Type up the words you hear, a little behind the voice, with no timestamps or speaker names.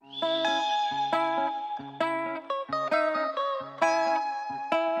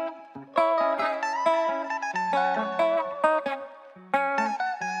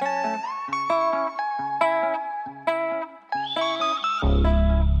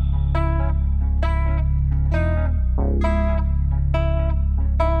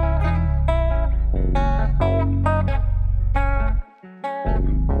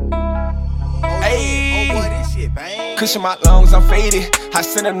Cushion my lungs, I'm faded. I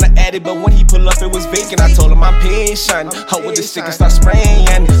sent him the attic, but when he pull up, it was vacant. I told him I'm patient. Her with the sick and start spraying.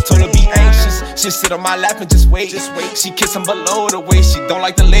 Told her be anxious. She sit on my lap and just wait. She kiss him below the waist. She don't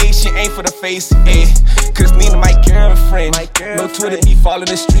like the lace, she ain't for the face. Cause Nina my girlfriend. No Twitter be falling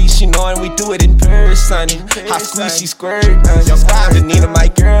the street. She knowin' we do it in person. I squeeze, she squirt. The Nina my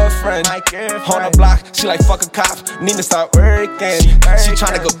girlfriend. On the block, she like fuck a cop. Nina start working. She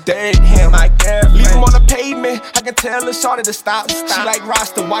tryna go dirt him. Leave him on the pavement. I can tell her shorty to stop. She like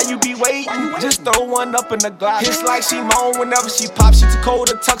Rasta, why you be waiting? Just throw one up in the Glock. It's like she moan whenever she pop. She too cold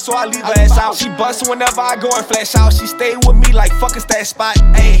to tuck, so I leave her ass out. She bust whenever I go and flash out. She stay with me like fuck is that spot,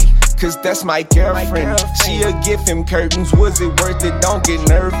 ayy. Cause that's my girlfriend. She'll give him curtains. Was it worth it? Don't get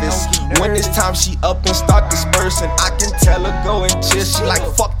nervous. When it's time, she up and start dispersing. I can tell her go and chill. She like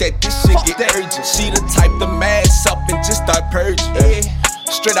fuck that, this shit get urgent. She the type to mask up and just start purging.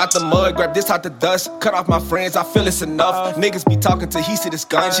 Straight out the mud, grab this out the dust. Cut off my friends, I feel it's enough. Niggas be talking till he see this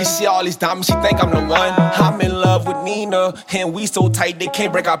gun. She see all these diamonds, she think I'm the one. I'm in love with Nina, and we so tight they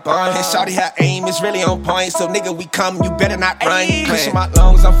can't break our bond. And shawty her aim is really on point, so nigga we come, you better not run. Cushion my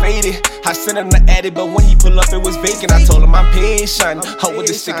lungs, I'm faded. I sent him the attic, but when he pull up it was vacant. I told him I'm patient. Her with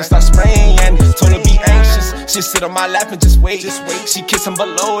the sick and start spraying. Told her be anxious. She sit on my lap and just wait. She kiss him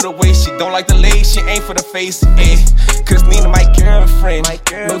below the waist. She don't like the lace, she ain't for the face. Cause Nina my girlfriend.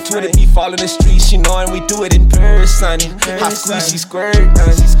 No Twitter be falling the street. She knowin' we do it in person. I squeeze, she squirt.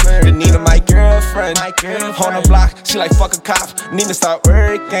 The Nina my girlfriend. On the block, she like fuck a cop. Nina start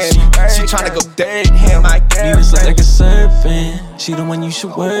working. She tryna go dirt him. Nina's look like a serpent. She the one you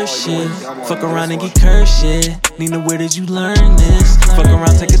should worship. Fuck around and get cursed, yeah. Nina, where did you learn this? Fuck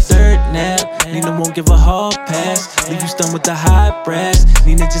around, take a third nap. Nina won't give a hall pass. Leave you stunned with the high brass.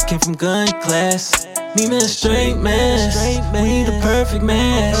 Nina just came from gun class. Nina a straight mess. We need a perfect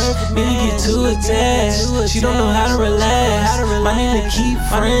match. Nina get too attached. She don't know how to relax. My Nina keep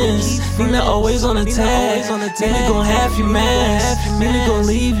friends. Nina always on attack. Nina gon' have you mad. Nina gon'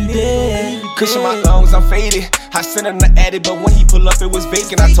 leave you dead. Cushion my lungs, I'm faded. I sent him the attic, but when he pull up, it was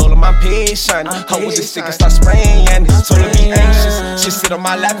vacant. I told him I'm patient. Her with the sick and start spraying. Told her be anxious. She sit on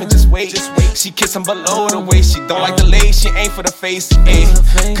my lap and just wait. She kiss him below the waist. She don't like the lace, she ain't for the face.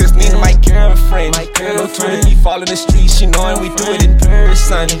 Cause Nina my girlfriend. No Twitter be falling the street. She knowin' we do it in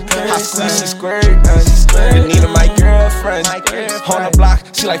person. I squeeze, she squirt. The Nina my girlfriend. On the block,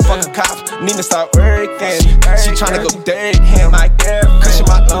 she like fuck a cop. Nina start working. She tryna go dirt him. Cushion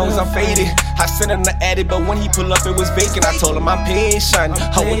my lungs, I'm faded. I sent him the attic, but when he pull up, it was vacant. I told him I'm patient.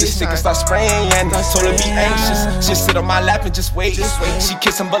 Her with the sick and start spraying. Told her be anxious. She sit on my lap and just wait. She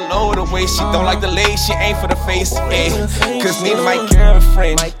kiss him below the waist. She don't like the lace, she ain't for the face. Cause Nina my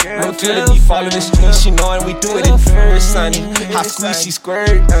girlfriend. No Twitter be falling the street. She knowin' we do it in person. I squeeze, she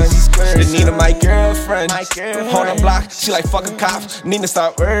squirt. The Nina my girlfriend. On the block, she like fuck a cop. Nina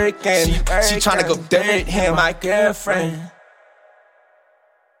start working. She tryna go dirt him. My girlfriend.